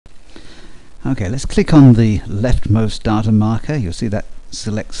Okay, let's click on the leftmost data marker. You'll see that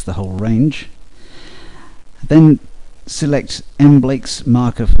selects the whole range. Then select M. Blake's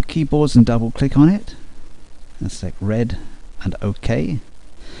marker for keyboards and double click on it. And select red and OK.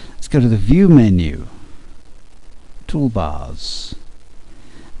 Let's go to the View menu, Toolbars.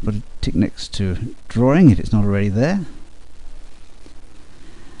 Put a tick next to Drawing if it's not already there.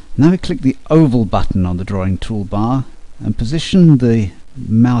 Now we click the oval button on the Drawing toolbar and position the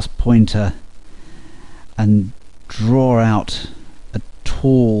mouse pointer and draw out a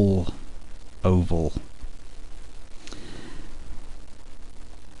tall oval.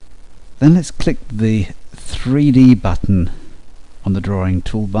 Then let's click the 3D button on the Drawing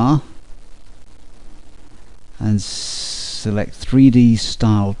toolbar and select 3D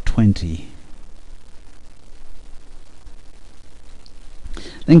Style 20.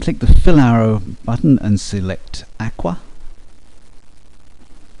 Then click the Fill arrow button and select Aqua.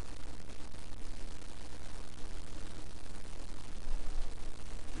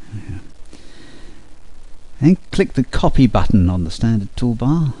 Then click the Copy button on the standard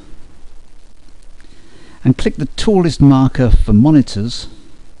toolbar and click the tallest marker for monitors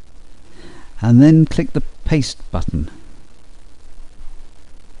and then click the Paste button.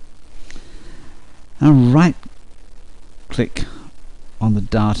 Now right click on the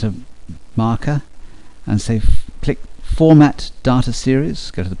data marker and say click Format Data Series,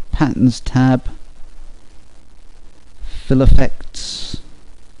 go to the Patterns tab, Fill Effects.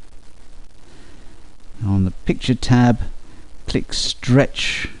 On the Picture tab, click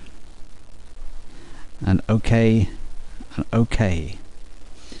Stretch and OK and OK.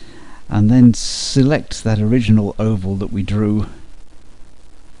 And then select that original oval that we drew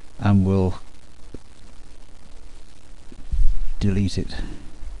and we'll delete it.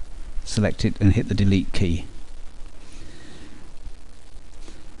 Select it and hit the delete key.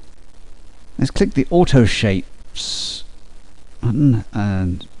 Let's click the Auto Shapes button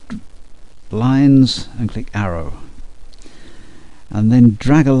and Lines and click Arrow. And then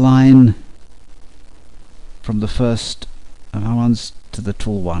drag a line from the first of our ones to the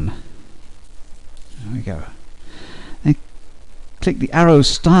tall one. There we go. Then click the Arrow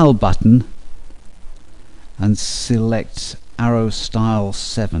Style button and select Arrow Style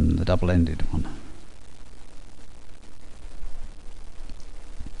 7, the double-ended one.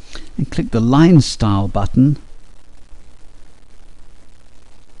 And click the Line Style button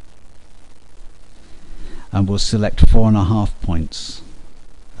and we'll select 4.5 points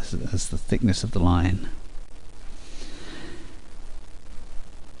as the thickness of the line.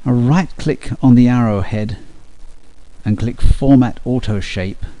 Now right click on the arrowhead and click Format Auto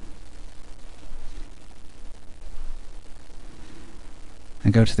Shape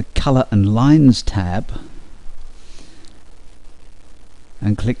and go to the Color and Lines tab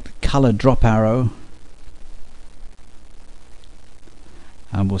and click the Color drop arrow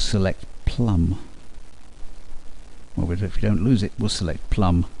and we'll select Plum. Well, if you don't lose it, we'll select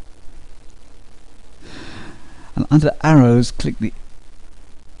Plum. And under Arrows, click the...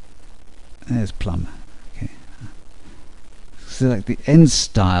 There's Plum. Okay. Select the End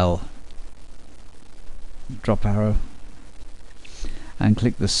Style drop arrow and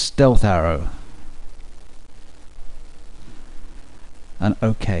click the Stealth arrow and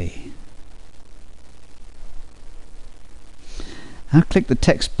OK. Now click the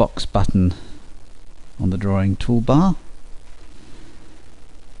Text box button on the Drawing toolbar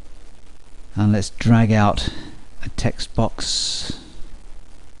and let's drag out a text box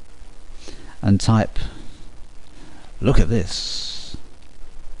and type "Look at this"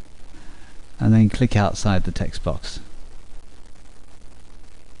 and then click outside the text box.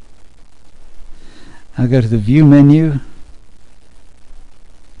 Now go to the View menu,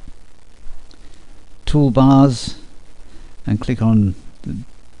 Toolbars and click on the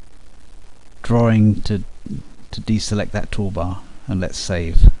Drawing to deselect that toolbar and let's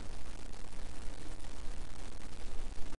save.